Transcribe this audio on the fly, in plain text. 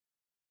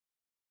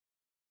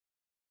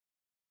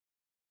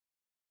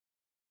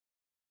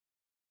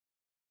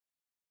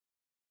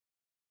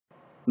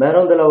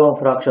merong dalawang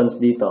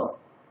fractions dito.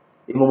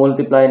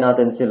 I-multiply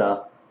natin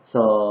sila.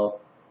 So,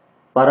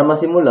 para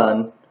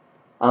masimulan,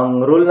 ang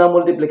rule ng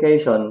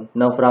multiplication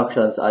ng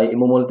fractions ay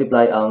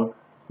i-multiply ang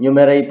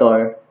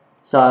numerator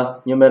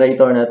sa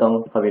numerator na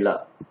itong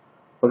kabila.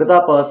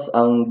 Pagkatapos,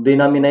 ang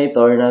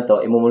denominator na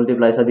ito,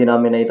 i-multiply sa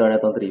denominator na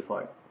itong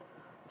 3/4.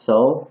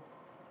 So,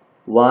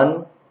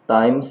 1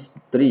 times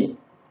 3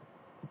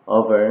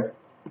 over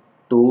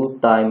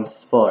 2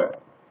 times 4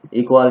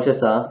 equal siya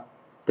sa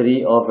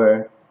 3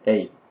 over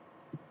 8.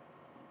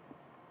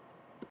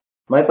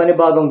 May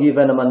panibagong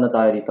given naman na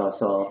tayo dito.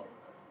 So,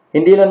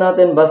 hindi lang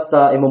natin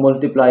basta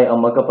i-multiply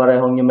ang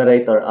magkaparehong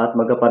numerator at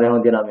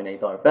magkaparehong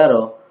denominator.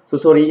 Pero,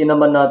 susuriin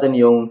naman natin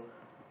yung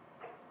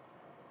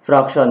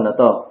fraction na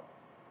to.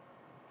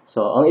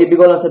 So, ang ibig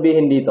ko lang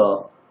sabihin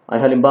dito ay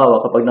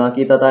halimbawa kapag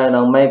nakakita tayo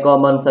ng may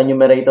common sa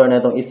numerator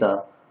na itong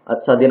isa at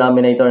sa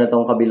denominator na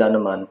itong kabila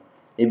naman,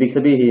 ibig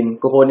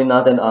sabihin, kukunin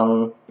natin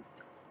ang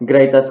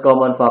greatest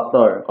common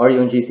factor or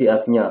yung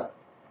GCF niya.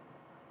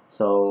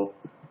 So,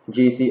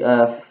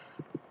 GCF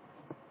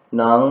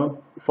ng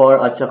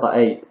 4 at saka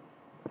 8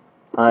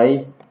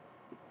 ay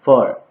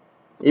 4.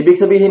 Ibig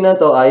sabihin na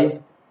ito ay,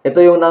 ito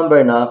yung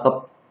number na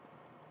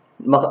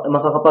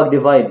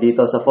makakapag-divide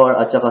dito sa 4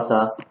 at saka sa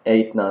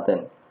 8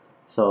 natin.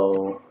 So,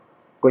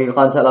 kung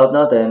i-cancel out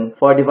natin,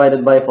 4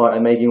 divided by 4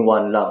 ay magiging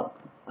 1 lang.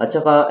 At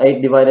saka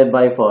 8 divided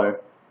by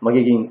 4,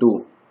 magiging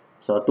 2.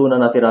 So, 2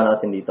 na natira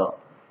natin dito.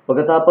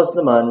 Pagkatapos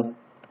naman,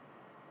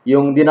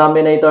 yung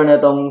denominator na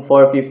itong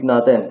 4/5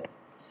 natin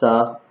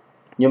sa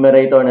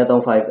numerator na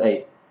itong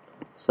 5/8.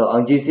 So,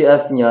 ang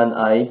GCF niyan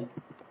ay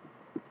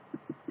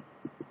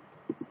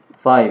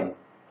 5.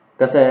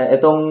 Kasi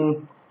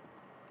itong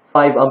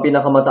 5 ang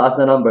pinakamataas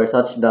na number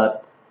such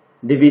that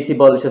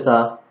divisible siya sa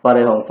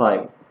parehong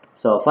 5.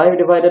 So, 5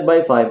 divided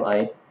by 5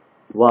 ay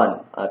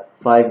 1. At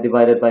 5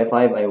 divided by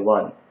 5 ay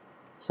 1.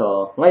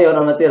 So, ngayon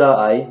ang natira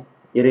ay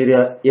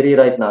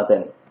i-rewrite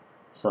natin.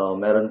 So,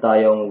 meron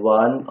tayong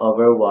 1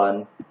 over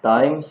 1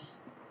 times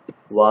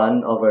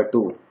 1 over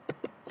 2.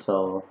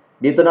 So,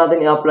 dito natin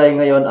i-apply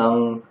ngayon ang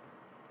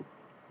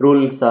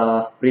rule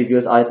sa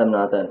previous item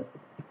natin.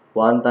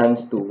 1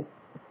 times 2.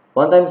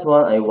 1 times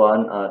 1 ay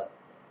 1 at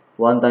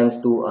 1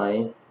 times 2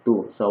 ay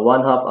 2. So,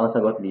 1/2 ang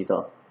sagot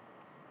dito.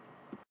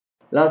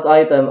 Last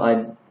item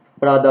ay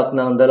product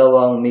ng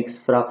dalawang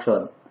mixed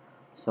fraction.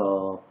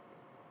 So,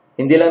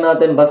 hindi lang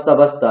natin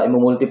basta-basta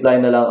i-multiply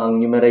na lang ang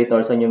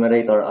numerator sa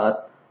numerator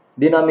at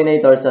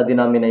denominator sa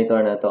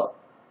denominator na ito.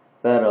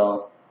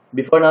 Pero,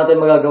 before natin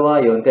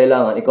magagawa yun,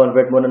 kailangan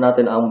i-convert muna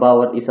natin ang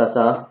bawat isa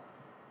sa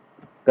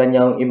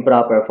kanyang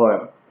improper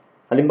form.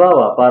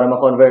 Halimbawa, para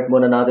ma-convert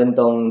muna natin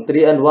tong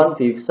 3 and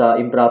 1/5 sa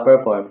improper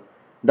form,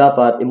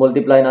 dapat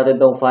i-multiply natin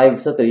tong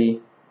 5 sa 3,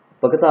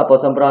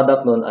 pagkatapos ang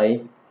product nun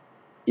ay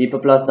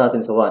ipa-plus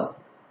natin sa 1.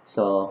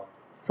 So,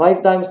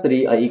 5 times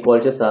 3 ay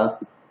equal siya sa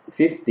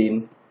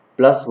 15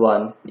 plus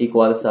 1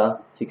 equal sa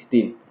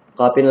 16.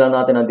 Copy na lang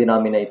natin ang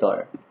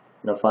denominator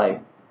na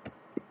 5.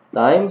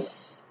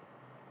 Times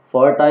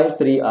 4 times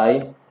 3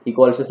 ay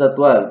equal siya sa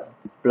 12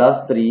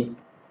 plus 3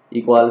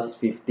 equals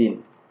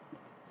 15.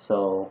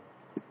 So,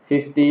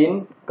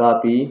 15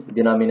 copy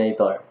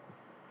denominator.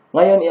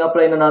 Ngayon,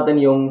 i-apply na natin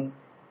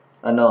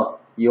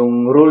yung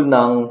rule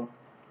ng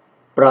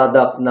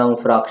product ng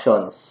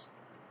fractions.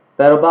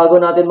 Pero bago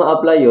natin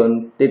ma-apply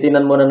yun,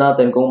 titinan muna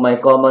natin kung may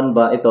common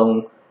ba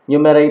itong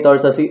numerator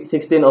sa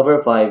 16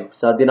 over 5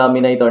 sa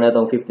denominator na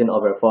itong 15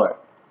 over 4.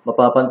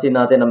 Mapapansin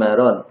natin na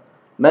meron.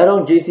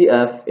 Merong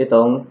GCF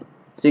itong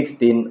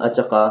 16 at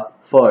saka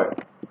 4.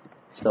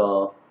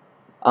 So,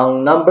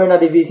 ang number na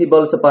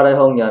divisible sa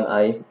parehong yan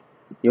ay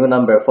yung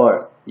number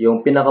 4. Yung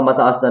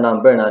pinakamataas na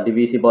number na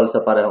divisible sa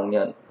parehong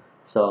yan.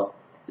 So,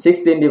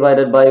 16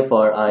 divided by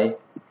 4 ay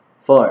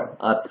 4.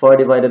 At 4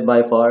 divided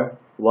by 4,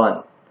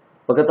 1.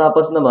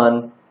 Pagkatapos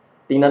naman,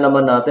 tingnan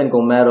naman natin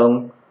kung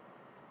merong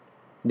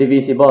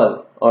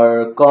divisible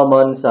or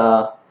common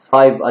sa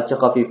 5 at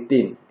saka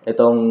 15.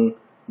 Itong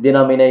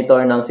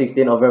denominator ng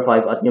 16 over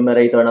 5 at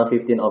numerator ng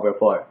 15 over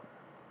 4.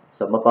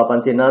 So,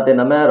 mapapansin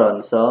natin na meron.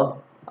 So,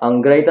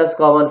 ang greatest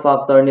common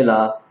factor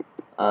nila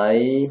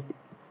ay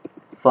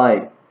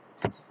 5.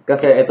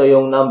 Kasi ito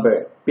yung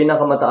number,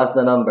 pinakamataas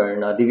na number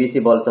na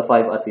divisible sa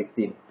 5 at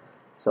 15.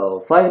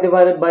 So, 5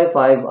 divided by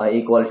 5 ay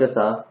equal siya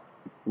sa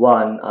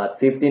 1 at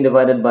 15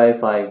 divided by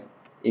 5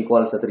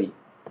 equal sa 3.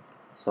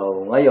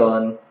 So,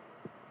 ngayon,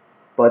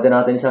 pwede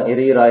natin siyang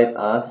i-rewrite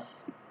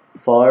as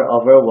 4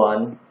 over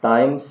 1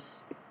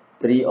 times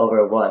 3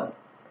 over 1.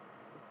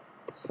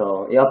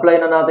 So,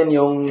 i-apply na natin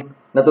yung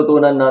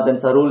natutunan natin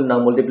sa rule ng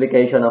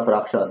multiplication of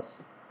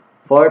fractions.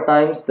 4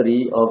 times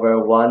 3 over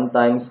 1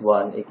 times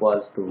 1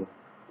 equals to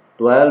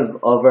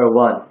 12 over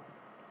 1.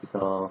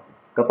 So,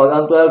 kapag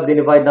ang 12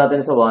 dinivide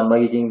natin sa 1,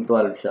 magiging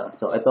 12 siya.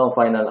 So, ito ang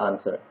final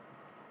answer.